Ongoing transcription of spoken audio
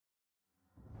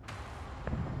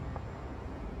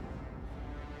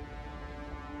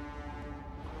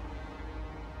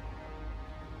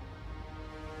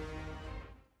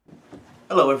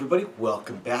Hello everybody,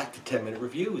 welcome back to 10 Minute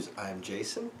Reviews. I'm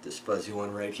Jason. This fuzzy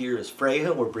one right here is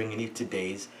Freya. We're bringing you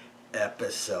today's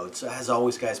episode. So as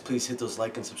always guys, please hit those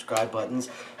like and subscribe buttons.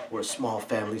 We're a small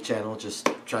family channel just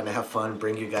trying to have fun,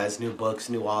 bring you guys new books,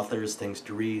 new authors, things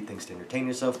to read, things to entertain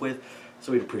yourself with.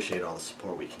 So we'd appreciate all the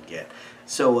support we can get.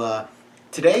 So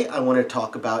today I want to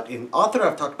talk about an author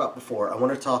I've talked about before. I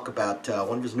want to talk about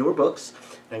one of his newer books.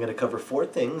 I'm going to cover four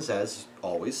things as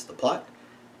always: the plot,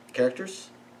 characters,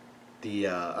 the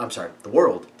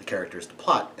world, the characters, the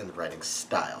plot, and the writing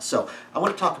style. So I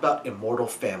want to talk about Immortal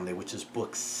Family, which is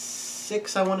book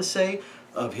 6, I want to say,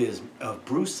 of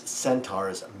Bruce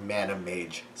Sentar's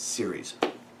Mage series.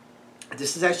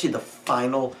 This is actually the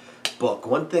final book.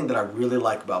 One thing that I really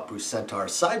like about Bruce Sentar,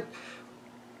 aside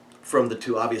from the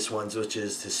two obvious ones, which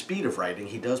is his speed of writing,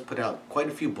 he does put out quite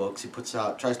a few books. He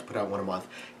tries to put out one a month,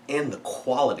 and the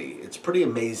quality. It's pretty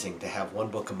amazing to have one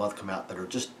book a month come out that are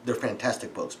they're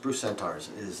fantastic books. Bruce Sentar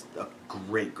is a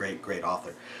great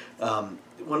author.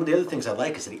 One of the other things I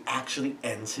like is that he actually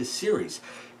ends his series.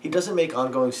 He doesn't make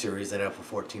ongoing series that have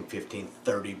 14, 15,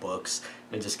 30 books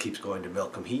and just keeps going to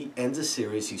milk them. He ends a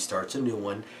series, he starts a new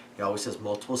one. He always has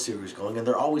multiple series going, and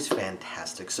they're always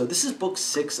fantastic. So this is book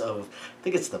 6 of, I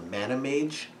think it's the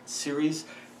Mage series,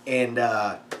 and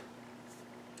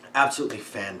absolutely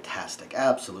fantastic,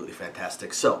 absolutely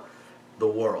fantastic. So, the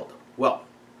world. Well,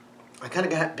 I kind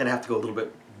of gonna have to go a little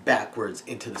bit backwards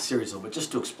into the series a little bit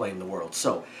just to explain the world.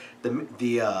 So,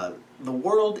 the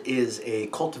world is a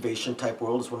cultivation type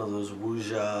world. It's one of those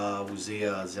Wuzia,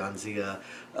 Zanzia,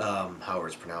 however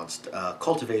it's pronounced,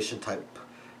 cultivation type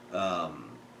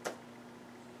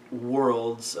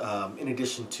worlds. In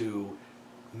addition to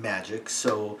magic.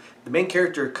 So the main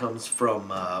character comes from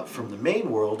the main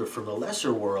world, or from the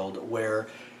lesser world, where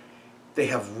they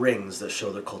have rings that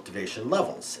show their cultivation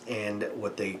levels, and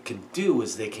what they can do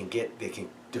is they can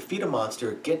defeat a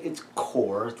monster, get its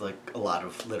core, like a lot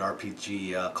of lit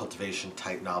RPG cultivation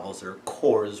type novels. There are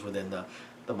cores within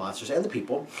the monsters and the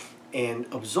people, and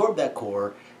absorb that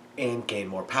core and gain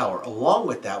more power. Along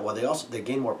with that, while they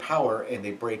gain more power and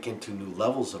they break into new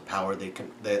levels of power,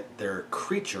 their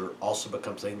creature also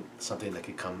becomes something that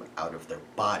can come out of their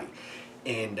body.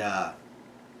 And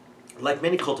like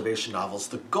many cultivation novels,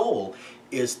 the goal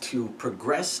is to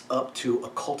progress up to a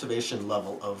cultivation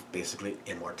level of basically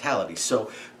immortality. So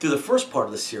through the first part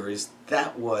of the series,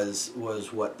 that was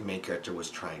what the main character was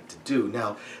trying to do.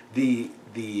 Now,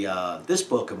 this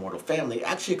book, Immortal Family,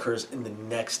 actually occurs in the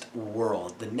next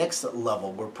world, the next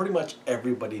level, where pretty much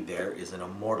everybody there is an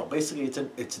immortal. Basically,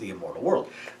 it's the immortal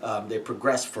world. They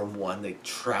progress from one, they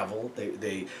travel,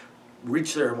 they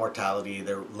reach their immortality,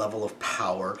 their level of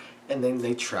power, and then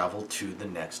they travel to the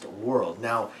next world.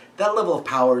 Now, that level of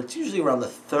power, it's usually around the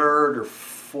 3rd or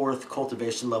 4th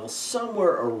cultivation level,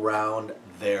 somewhere around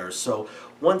there. So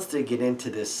once they get into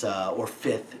this, or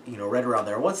 5th, right around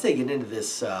there, once they get into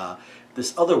this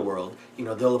this other world,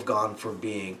 they'll have gone from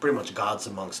being pretty much gods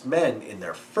amongst men in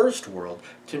their first world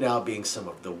to now being some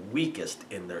of the weakest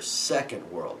in their second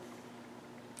world.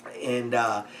 And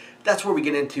that's where we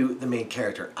get into the main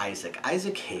character, Isaac.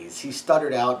 Isaac Hayes. He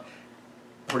started out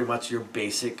pretty much your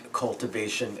basic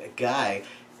cultivation guy,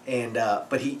 and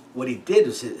but what he did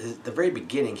was, at the very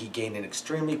beginning, he gained an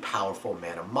extremely powerful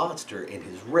mana monster in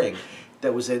his ring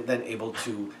that was then able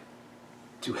to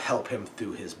help him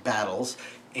through his battles,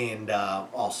 and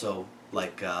also,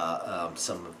 like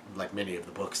many of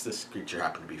the books, this creature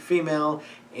happened to be female,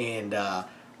 and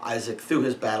Isaac, through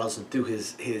his battles and through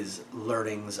his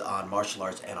learnings on martial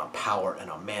arts and on power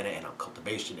and on mana and on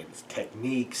cultivation and his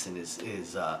techniques and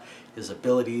his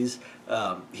abilities,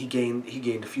 he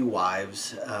gained a few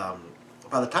wives.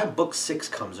 By the time book 6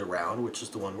 comes around, which is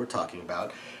the one we're talking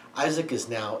about, Isaac is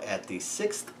now at the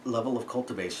 6th level of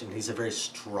cultivation. He's a very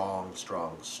strong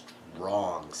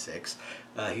 6.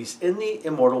 He's in the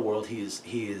immortal world. He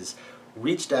is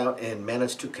reached out and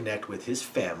managed to connect with his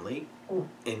family,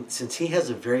 and since he has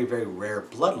a very rare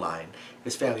bloodline,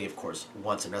 his family of course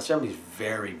wants him. Now his family is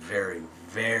very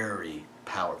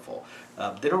powerful.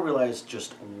 They don't realize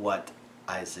just what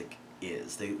Isaac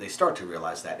is. They start to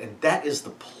realize that, and that is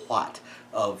the plot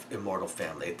of Immortal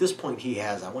Family. At this point he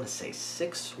has, I want to say,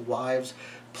 6 wives,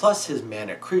 plus his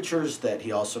mana creatures that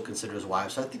he also considers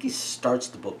wives. So I think he starts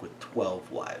the book with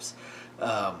 12 wives.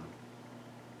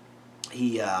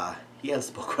 He ends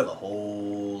the book with a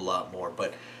whole lot more,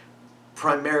 but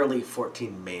primarily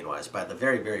 14 main wives. By the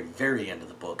very end of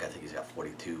the book, I think he's got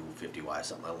 42, 50 wives,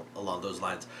 something along those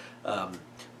lines.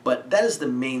 But that is the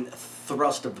main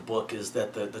thrust of the book, is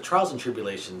that the trials and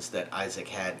tribulations that Isaac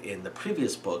had in the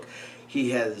previous book,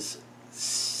 he has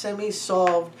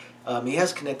semi-solved, He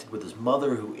has connected with his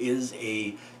mother, who is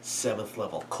a 7th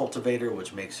level cultivator,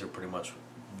 which makes her pretty much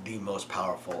the most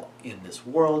powerful in this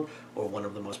world, or one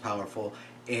of the most powerful.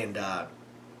 And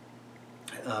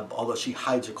although she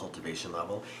hides her cultivation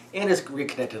level, and is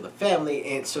reconnected to the family,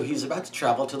 and so he's about to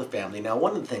travel to the family. Now,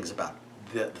 one of the things about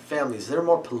the families, they're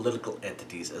more political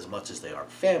entities as much as they are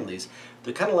families.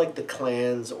 They're kind of like the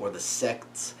clans or the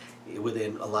sects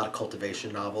within a lot of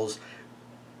cultivation novels.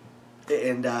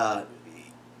 And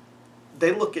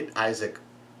they look at Isaac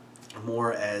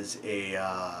more as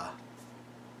a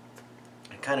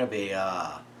kind of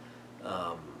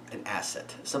an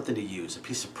asset, something to use, a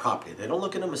piece of property. They don't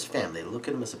look at him as family, they look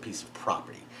at him as a piece of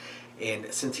property.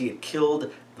 And since he had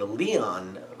killed the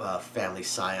Leon family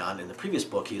scion in the previous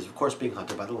book, he is of course being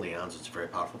hunted by the Leons. It's a very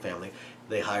powerful family.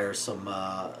 They hire some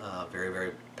very,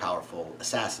 very powerful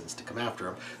assassins to come after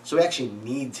him. So he actually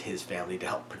needs his family to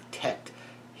help protect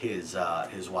his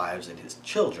wives and his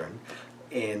children.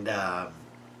 And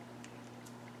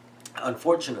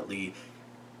unfortunately,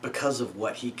 because of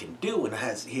what he can do, and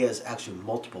he has actually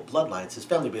multiple bloodlines, his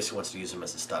family basically wants to use him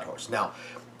as a stud horse. Now,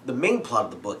 the main plot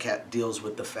of the book deals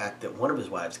with the fact that one of his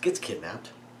wives gets kidnapped,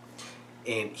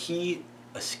 and he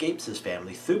escapes his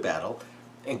family through battle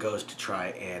and goes to try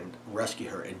and rescue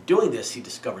her. In doing this, he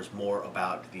discovers more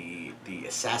about the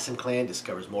assassin clan,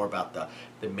 discovers more about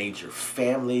the major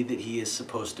family that he is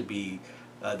supposed to be,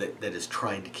 that is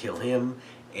trying to kill him,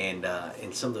 and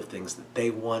some of the things that they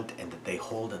want and that they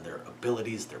hold, and their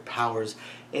abilities, their powers.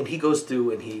 And he goes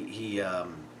through and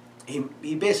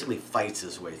he basically fights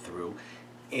his way through,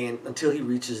 and until he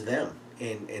reaches them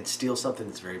and steals something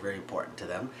that's very, very important to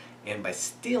them. And by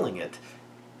stealing it,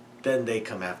 then they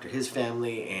come after his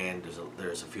family, and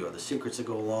there's a few other secrets that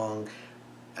go along.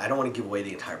 I don't want to give away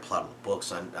the entire plot of the book,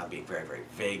 so I'm being very, very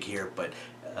vague here, but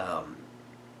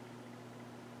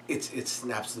it's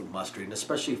an absolute must-read, and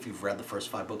especially if you've read the first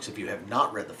 5 books. If you have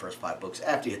not read the first 5 books,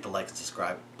 after you hit the like and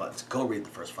subscribe buttons, go read the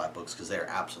first 5 books, because they're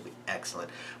absolutely excellent.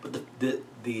 But the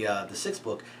 6th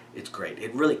book, it's great.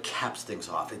 It really caps things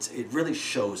off. It really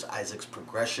shows Isaac's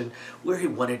progression, where he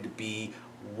wanted to be,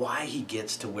 why he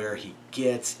gets to where he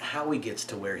gets, how he gets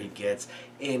to where he gets,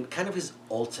 and kind of his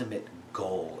ultimate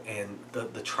goal, and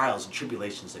the trials and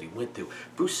tribulations that he went through.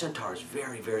 Bruce Sentar is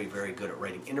very, very, very good at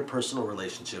writing interpersonal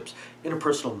relationships,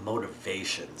 interpersonal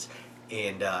motivations,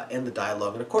 and the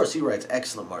dialogue. And of course, he writes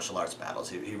excellent martial arts battles.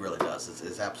 He really does.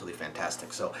 It's absolutely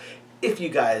fantastic. So if you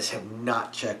guys have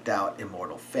not checked out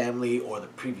Immortal Family or the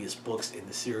previous books in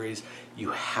the series, you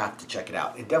have to check it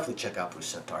out. And definitely check out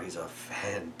Bruce Sentar. He's a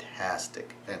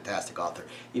fantastic, fantastic author.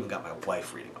 Even got my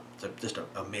wife reading him. Just an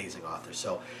amazing author.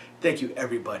 So thank you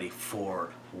everybody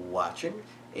for watching,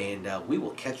 and we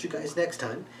will catch you guys next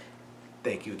time.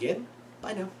 Thank you again.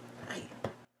 Bye now. Bye.